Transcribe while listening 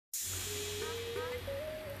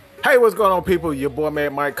Hey, what's going on, people? Your boy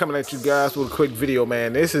MadMike coming at you guys with a quick video,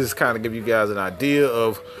 man. This is kind of give you guys an idea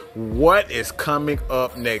of what is coming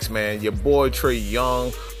up next, man. Your boy Trae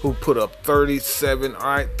Young, who put up 37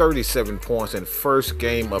 points in first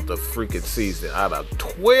game of the freaking season out of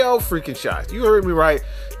 12 freaking shots. You heard me right,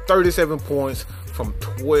 37 points from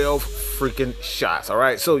 12 freaking shots. All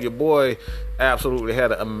right, so your boy absolutely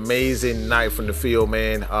had an amazing night from the field,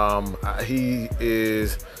 man. He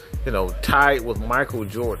is, you know, tied with Michael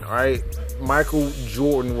Jordan. All right, Michael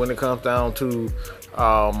Jordan, when it comes down to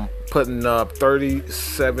putting up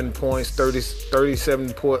 37 points,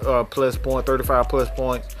 35 plus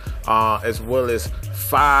points, as well as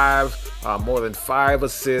more than 5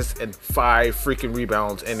 assists and 5 freaking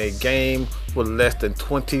rebounds in a game with less than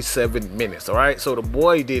 27 minutes. All right, so the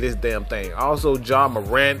boy did his damn thing. Also,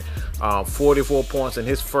 Morant, 44 points in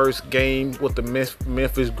his first game with the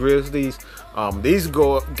Memphis Grizzlies. These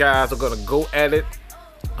guys are gonna go at it.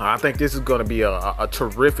 I think this is going to be a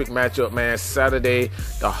terrific matchup, man. Saturday,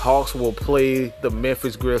 the Hawks will play the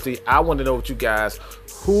Memphis Grizzlies. I want to know what you guys,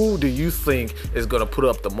 who do you think is going to put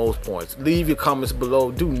up the most points? Leave your comments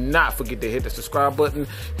below. Do not forget to hit the subscribe button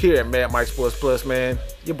here at MadMike Sports Plus, man.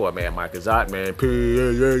 Your boy MadMike is out, man.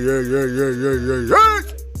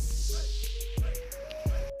 Peace.